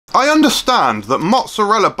I understand that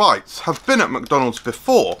Mozzarella Bites have been at McDonald's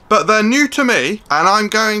before, but they're new to me and I'm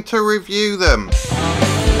going to review them.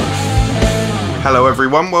 Hello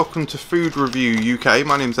everyone, welcome to Food Review UK.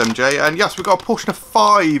 My name's MJ, and yes, we've got a portion of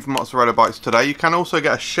 5 Mozzarella Bites today. You can also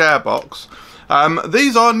get a share box.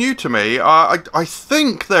 These are new to me. I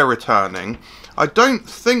think they're returning. I don't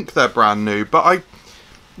think they're brand new, but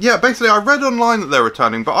basically I read online that they're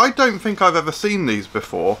returning, but I don't think I've ever seen these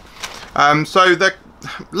before.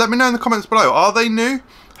 Let me know in the comments below. Are they new?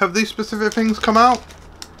 Have these specific things come out?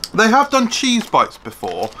 They have done cheese bites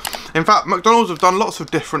before. In fact, McDonald's have done lots of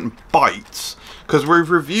different bites, because we've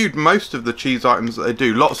reviewed most of the cheese items that they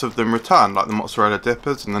do. Lots of them return, like the mozzarella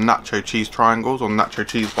dippers and the nacho cheese triangles, or nacho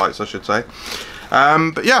cheese bites I should say.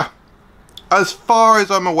 But yeah, as far as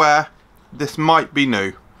I'm aware, this might be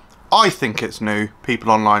new. I think it's new. People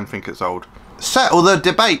online think it's old. Settle the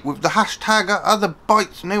debate with the hashtag other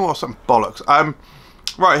bites new or some bollocks.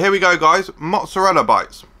 Right, here we go guys. Mozzarella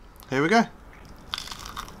bites. Here we go.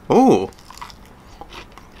 Ooh.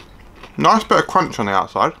 Nice bit of crunch on the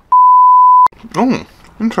outside. Ooh,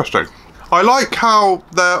 interesting. I like how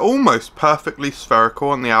they're almost perfectly spherical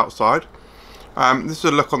on the outside. This is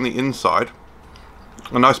a look on the inside.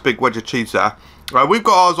 A nice big wedge of cheese there. We've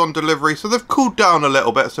got ours on delivery, so they've cooled down a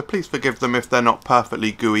little bit, so please forgive them if they're not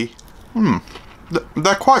perfectly gooey.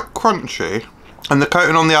 They're quite crunchy, and the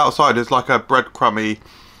coating on the outside is like a breadcrumby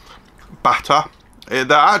batter.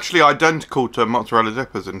 They're actually identical to mozzarella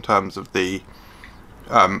dippers in terms of the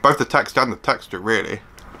both the text and the texture, really.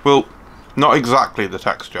 Well, not exactly the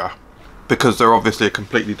texture, because they're obviously a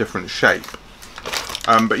completely different shape.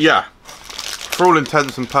 But yeah, for all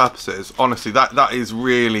intents and purposes, honestly, that is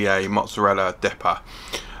really a mozzarella dipper.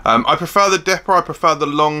 I prefer the dipper. I prefer the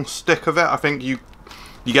long stick of it. I think you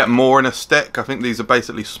get more in a stick. I think these are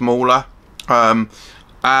basically smaller.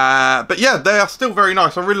 But yeah, they are still very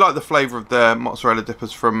nice. I really like the flavour of the mozzarella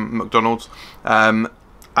dippers from McDonald's, and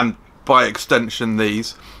by extension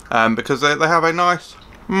these, because they have a nice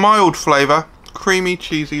mild flavour, creamy,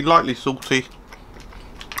 cheesy, lightly salty,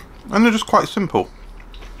 and they're just quite simple.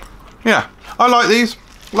 Yeah, I like these.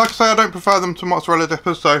 Like I say, I don't prefer them to mozzarella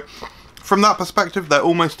dippers, so from that perspective they're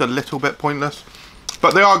almost a little bit pointless,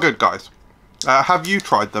 but they are good guys. Have you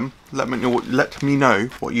tried them? Let me know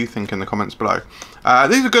what you think in the comments below.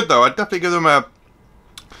 These are good though. I'd definitely give them a...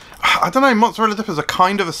 I don't know, mozzarella dippers are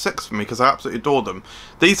kind of a 6 for me because I absolutely adore them.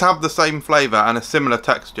 These have the same flavour and a similar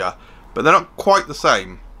texture, but they're not quite the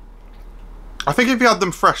same. I think if you had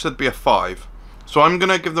them fresh, they'd be a 5. So I'm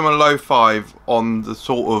going to give them a low 5 on the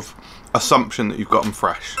sort of assumption that you've got them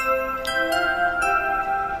fresh.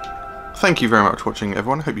 Thank you very much for watching,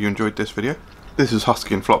 everyone. I hope you enjoyed this video. This is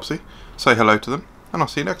Husky and Flopsy. Say hello to them, and I'll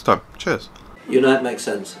see you next time. Cheers. You know it makes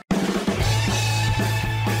sense.